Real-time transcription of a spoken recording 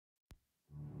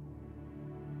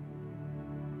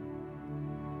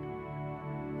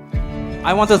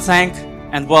I want to thank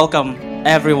and welcome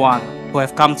everyone who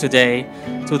have come today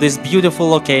to this beautiful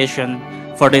location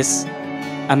for this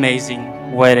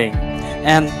amazing wedding.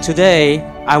 And today,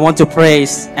 I want to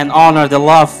praise and honor the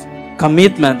love,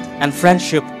 commitment, and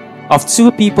friendship of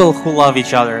two people who love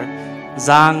each other,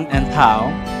 Giang and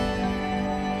Thao.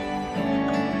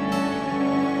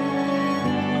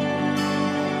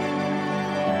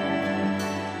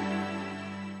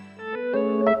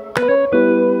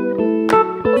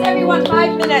 Everyone,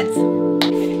 5 minutes.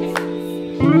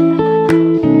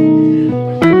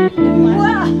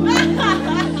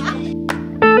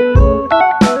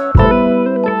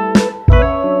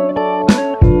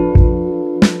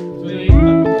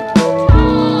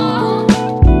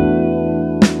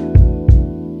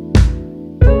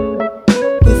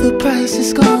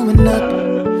 Is going up,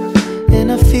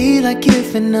 and I feel like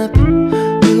giving up.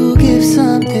 You give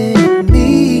something to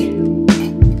me.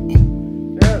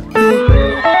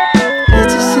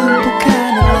 It's a simple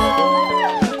kind of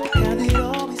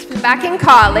love. Back in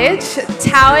college,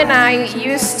 Thao and I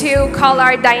used to call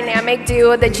our dynamic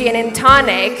duo the Gin and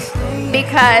Tonic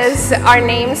because our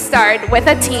names start with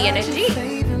a T and a G.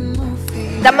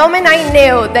 The moment I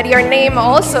knew that your name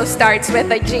also starts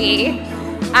with a G,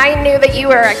 I knew that you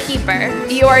were a keeper.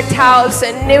 You are Thao's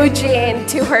new gin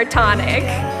to her tonic.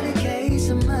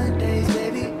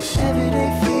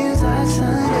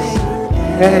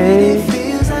 Hey.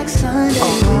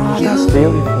 Oh, that's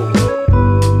beautiful.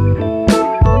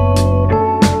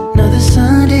 Another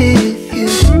Sunday with you.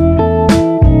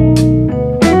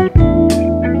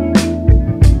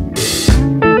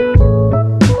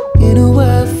 In a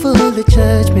world full of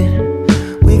judgment,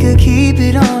 we could keep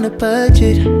it on a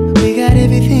budget. We got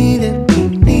everything that we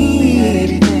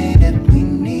need,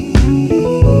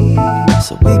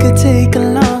 so we could take a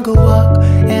longer walk,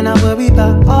 and I worry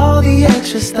about all the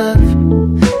extra stuff.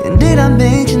 And did I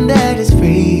mention that it's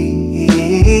free?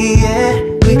 Yeah,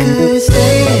 we could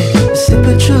stay and sip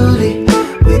a truly.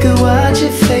 We could watch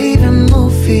your favorite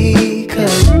movie,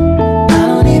 'cause I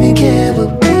don't even care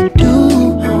what we do,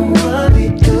 what we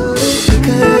do. We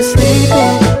could sleep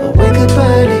in or we could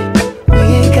burn it. We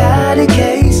ain't got a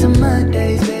case of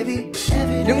Mondays, baby.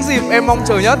 Những dịp em mong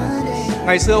chờ nhất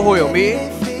ngày xưa hồi ở Mỹ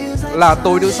là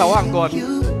tối thứ 6 hàng tuần,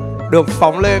 được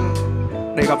phóng lên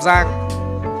để gặp Giang.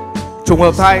 Trùng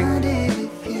hợp thay,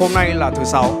 hôm nay là thứ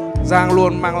 6. Giang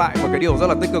luôn mang lại một cái điều rất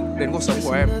là tích cực đến cuộc sống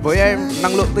của em. Với em,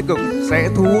 năng lượng tích cực sẽ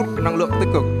thu hút năng lượng tích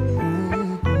cực.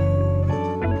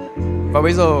 Và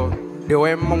bây giờ, điều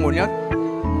em mong muốn nhất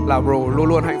là bro luôn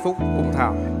luôn hạnh phúc cùng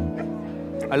Thảo.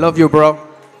 I love you, bro.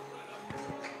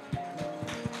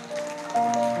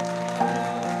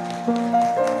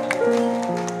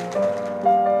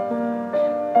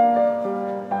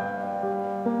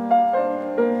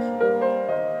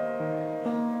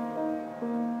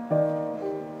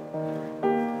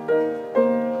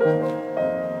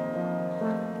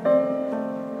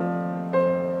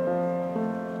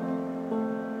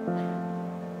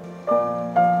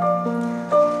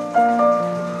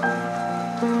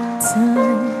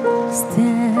 Time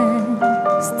stand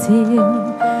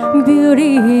still,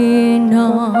 beauty in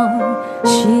all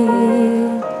she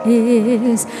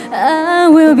is. I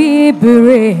will be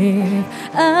brave,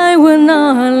 I will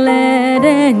not let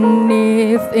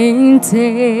anything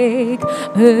take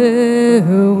her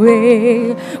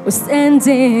away. We're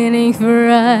standing in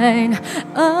front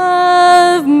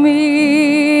of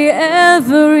me,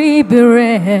 every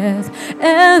breath,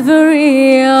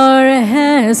 every hour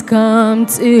has come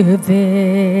to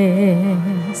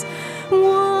this.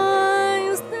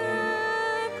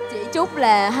 Chị chúc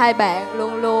là hai bạn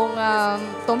luôn luôn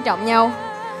tôn trọng nhau,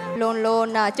 luôn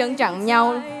luôn trân trọng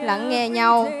nhau, lắng nghe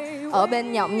nhau, ở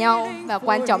bên nhau, và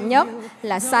quan trọng nhất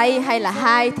là say hay là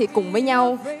hai thì cùng với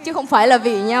nhau chứ không phải là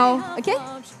vì nhau. Ok.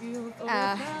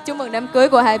 Chúc mừng đám cưới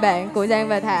của hai bạn, của Giang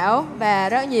và Thảo, và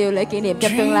rất nhiều lễ kỷ niệm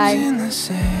trong tương lai.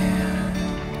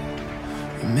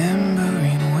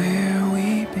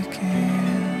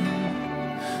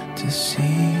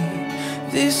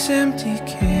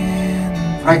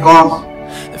 Hai con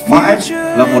mãi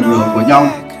là một nửa của nhau.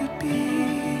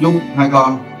 Chúc hai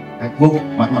con hạnh phúc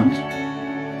mãi mãi.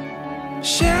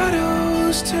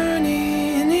 Shadows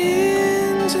turning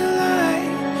into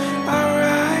light, our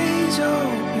eyes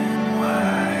open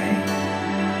wide.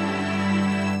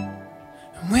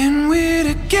 When we're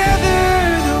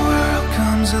together, the world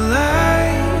comes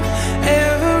alive.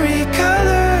 Every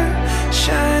color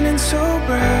shining so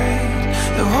bright.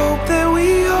 The hope that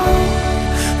we hold,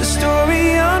 the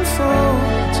story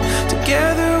unfolds.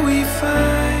 Together we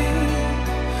find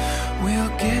we'll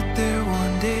get there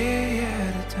one day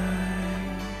at a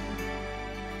time.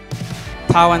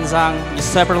 Thao and Giang,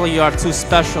 separately you are two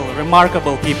special,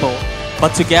 remarkable people,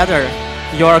 but together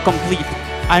you are complete.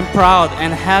 I'm proud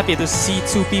and happy to see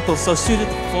two people so suited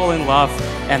to fall in love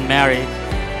and marry.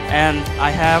 And I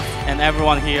have, and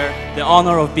everyone here, the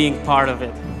honor of being part of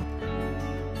it.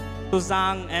 To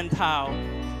Giang and Thao,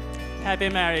 happy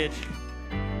marriage.